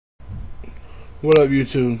What up,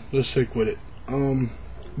 YouTube? Let's stick with it.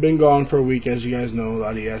 Been gone for a week, as you guys know. A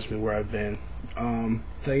lot of you asked me where I've been.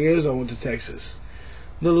 Thing is, I went to Texas.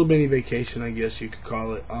 Little mini vacation, I guess you could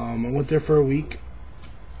call it. I went there for a week.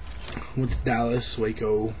 Went to Dallas,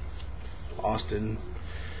 Waco, Austin.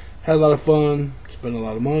 Had a lot of fun. Spent a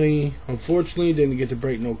lot of money. Unfortunately, didn't get to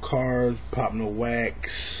break no cars, pop no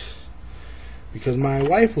wax, because my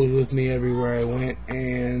wife was with me everywhere I went,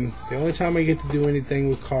 and the only time I get to do anything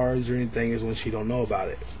with cards or anything is when she don't know about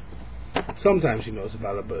it. Sometimes she knows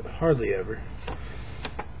about it, but hardly ever.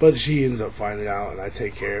 But she ends up finding out, and I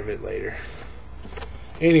take care of it later.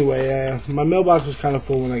 Anyway, my mailbox was kind of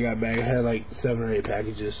full when I got back. I had like 7 or 8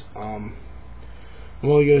 packages. I'm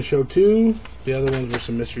only going to show 2. The other ones were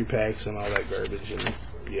some mystery packs and all that garbage, and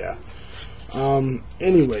yeah.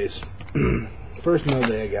 Anyways, first mail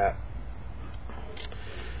day I got.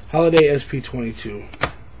 Holiday SP22.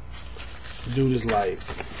 Dude is light.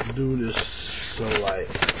 Dude is so light.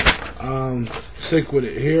 Sick with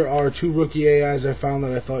it. Here are 2 rookie AIs I found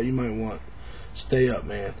that I thought you might want. Stay up,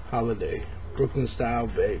 man. Holiday. Brooklyn style,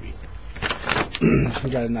 baby.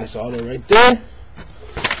 Got a nice auto right there.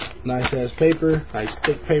 Nice ass paper. Nice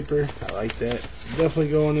thick paper. I like that. Definitely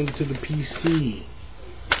going into the PC.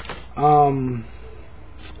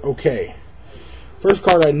 Okay. First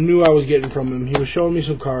card I knew I was getting from him, he was showing me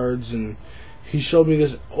some cards, and he showed me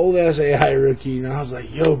this old ass AI rookie, and I was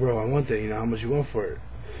like, yo bro, I want that, how much you want for it?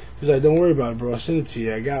 He's like, don't worry about it, bro, I'll send it to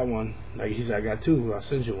you, I got one. Like, he said, I got 2, I'll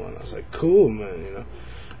send you one. I was like, cool, man,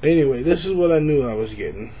 Anyway, this is what I knew I was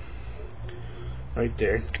getting. Right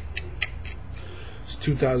there. It's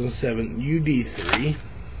 2007 UD3.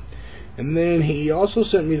 And then he also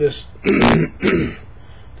sent me this, did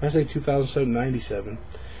I say 2007? 97.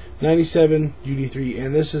 97 UD3,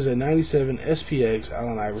 and this is a 97 SPX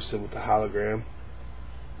Allen Iverson with the hologram.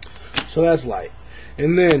 So that's light.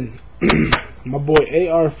 And then my boy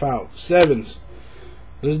AR Fout 7s.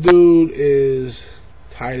 This dude is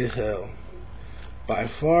tight as hell. By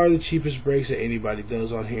far the cheapest breaks that anybody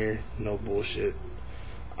does on here. No bullshit.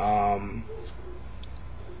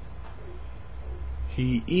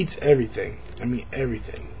 He eats everything. I mean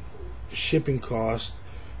everything. Shipping costs,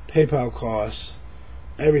 PayPal costs,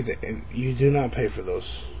 everything, and you do not pay for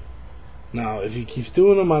those. Now, if he keeps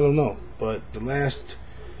doing them, I don't know, but the last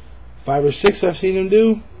 5 or 6 I've seen him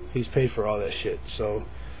do, he's paid for all that shit. So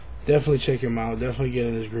definitely check him out. Definitely get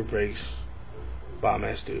in his group breaks. Bomb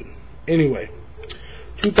ass dude. Anyway,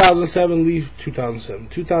 2007 Leaf, 2000.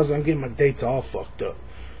 I'm getting my dates all fucked up.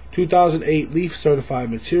 2008 Leaf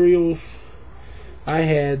certified materials. I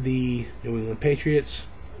had the New England Patriots.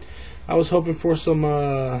 I was hoping for some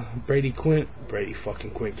Brady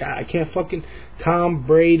fucking Quint. God, I can't fucking Tom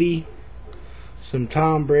Brady. Some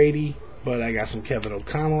Tom Brady, but I got some Kevin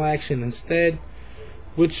O'Connell action instead,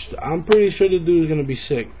 which I'm pretty sure the dude is gonna be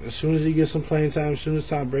sick. As soon as he gets some playing time, as soon as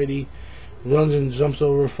Tom Brady runs and jumps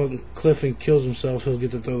over a fucking cliff and kills himself, he'll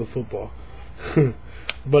get to throw the football.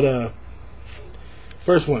 But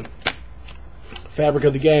first one, fabric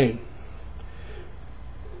of the game,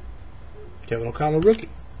 Kevin O'Connell rookie.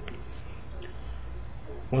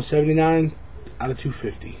 179 out of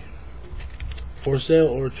 250. For sale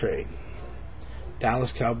or trade.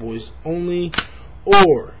 Dallas Cowboys only,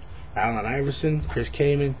 or Allen Iverson, Chris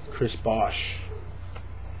Kaman, Chris Bosh.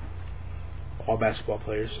 All basketball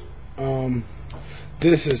players.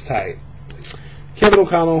 This is tight. Kevin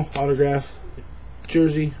O'Connell autograph,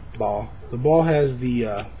 jersey, ball. The ball has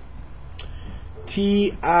the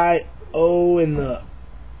TIO and the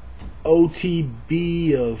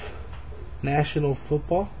OTB of National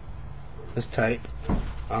Football. That's tight.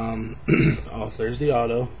 Oh, there's the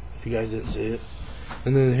auto, if you guys didn't see it.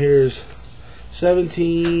 And then here's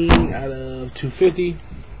 17 out of 250.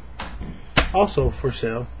 Also for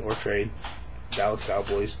sale or trade. Dallas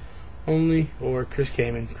Cowboys only, or Chris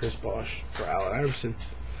Kaman, Chris Bosh for Allen Iverson.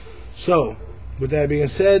 So, with that being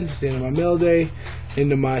said, it's the end of my mail day.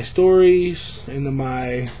 Into my stories, into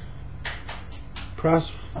my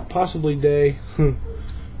possibly day.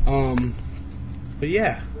 But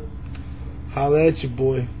yeah, holla at your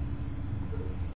boy.